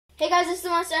Hey guys, this is the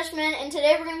MoustachE Man, and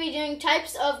today we're going to be doing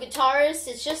types of guitarists.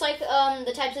 It's just like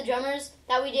the types of drummers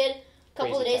that we did a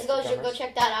couple of days ago. You should go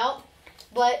check that out.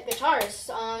 But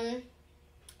guitarists.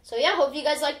 So yeah, hope you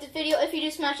guys liked the video. If you do,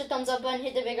 smash the thumbs up button,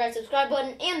 hit the big red subscribe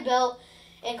button and bell,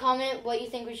 and comment what you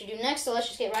think we should do next. So let's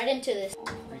just get right into this. $5,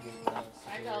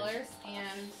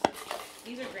 and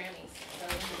these are Grammys. So.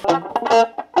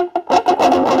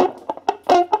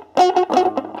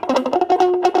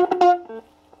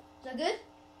 Is that good?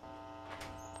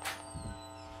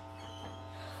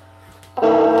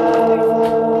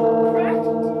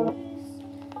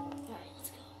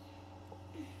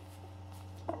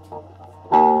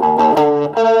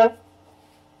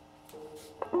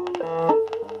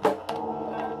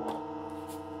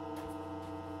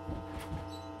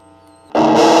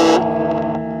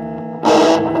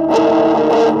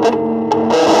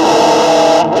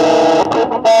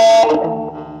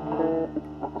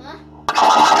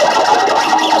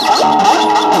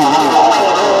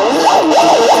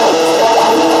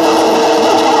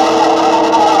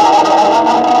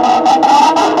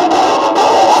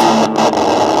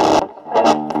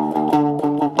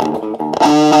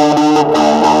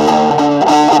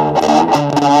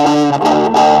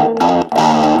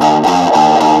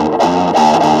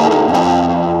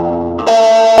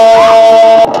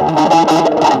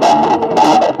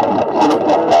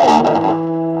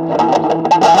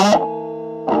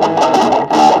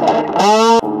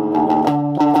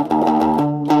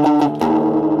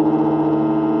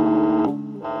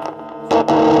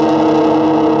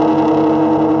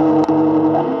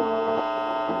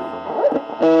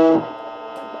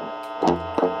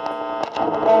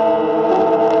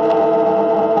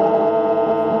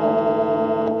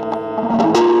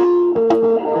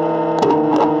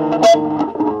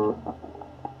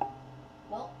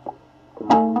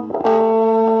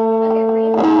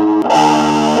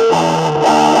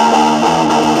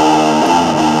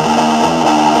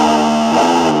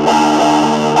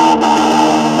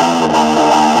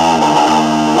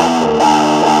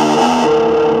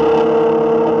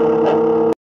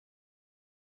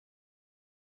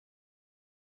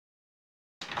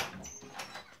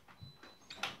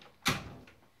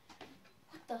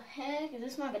 What the heck? Is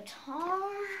this my guitar?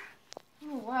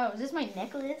 Oh wow, is this my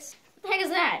necklace? What the heck is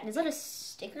that? Is that a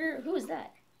sticker? Who is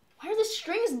that? Why are the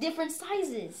strings different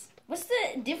sizes? What's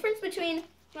the difference between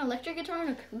an electric guitar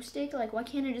and acoustic? Like, why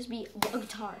can't it just be a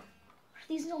guitar? What are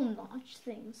these little notch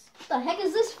things? What the heck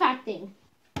is this fat thing?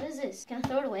 What is this? Can I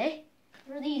throw it away?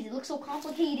 What are these? It looks so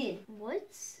complicated.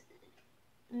 What's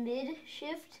mid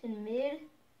shift and mid?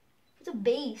 What's a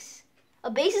bass?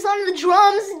 A bass is on the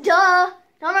drums, duh!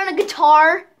 Not on a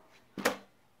guitar.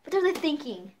 What are they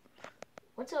thinking?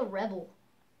 What's a rebel?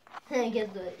 I guess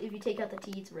if you take out the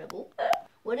T, it's rebel.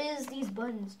 What is these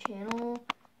buttons? Channel.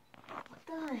 What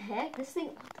the heck? This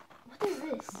thing. What is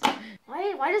this?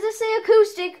 Why does it say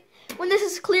acoustic when this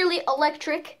is clearly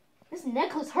electric? This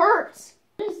necklace hurts.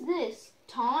 What is this?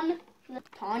 Tawny.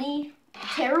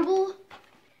 Terrible.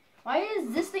 Why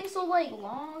is this thing so like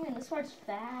long and this part's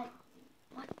fat?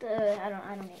 What the? I don't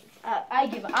know. I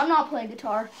give up. I'm not playing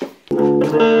guitar.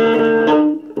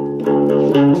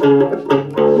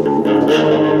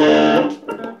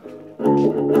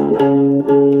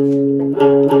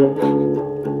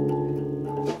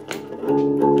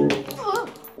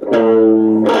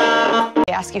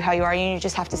 They ask you how you are, and you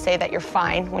just have to say that you're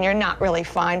fine when you're not really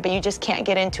fine, but you just can't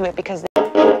get into it because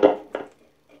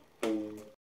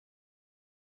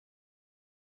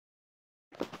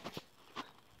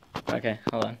Okay,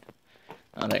 hold on.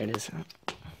 Oh, there it is.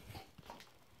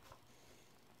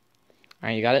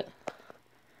 Alright, you got it?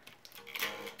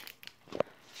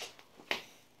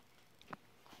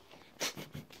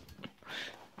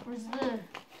 Where's the...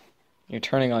 You're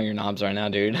turning all your knobs right now,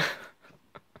 dude.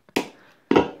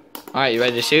 Alright, you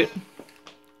ready to shoot?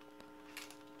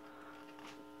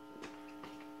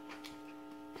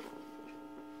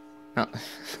 No.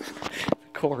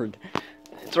 Cord.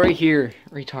 It's right here,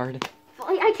 retard.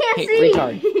 I can't Hey, see.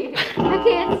 retard. I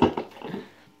can't.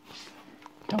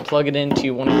 Don't plug it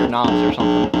into one of your knobs or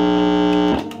something.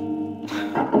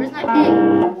 Where's my pick?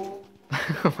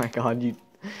 Oh my god, you...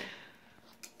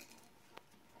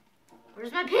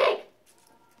 Where's my pick?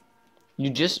 You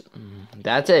just...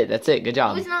 That's it, good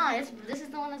job. No, it's not. This is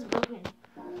the one that's broken.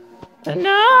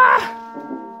 No!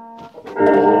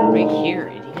 Right here,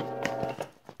 idiot.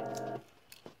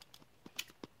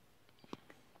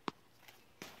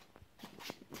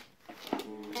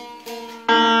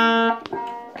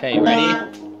 Okay, you ready?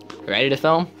 You ready to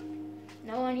film?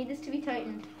 No, I need this to be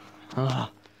tightened.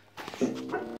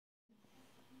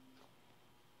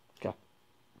 Go.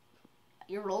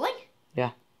 You're rolling?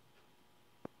 Yeah.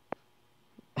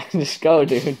 Just go,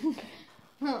 dude.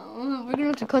 Oh, we're gonna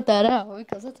have to cut that out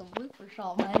because that's a blooper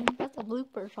shot, man. That's a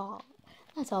blooper shot.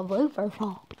 That's a blooper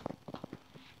shot.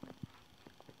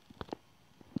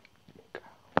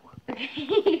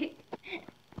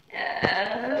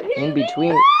 In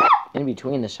between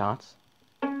the shots.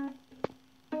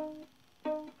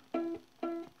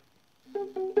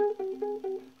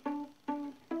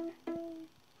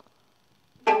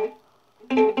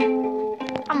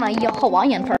 I'm a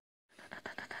Hawaiian person.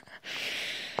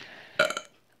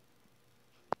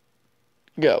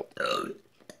 Go.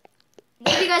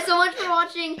 Thank you guys so much for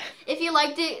watching. If you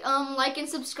liked it, like and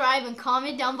subscribe and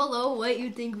comment down below what you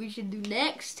think we should do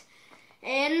next.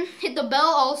 And hit the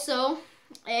bell also.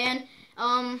 And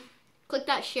click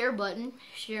that share button.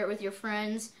 Share it with your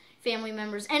friends, family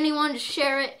members, anyone. Just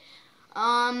share it.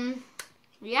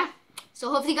 Yeah.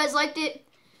 So hopefully you guys liked it.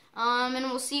 And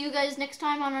we'll see you guys next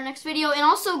time on our next video. And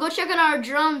also go check out our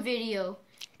drum video.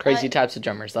 Crazy types of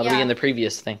drummers. That'll be in the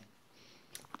previous thing.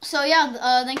 So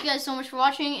yeah, thank you guys so much for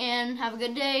watching, and have a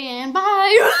good day, and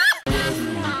bye!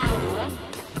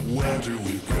 Where do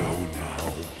we go now?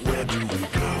 Where do we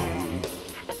go?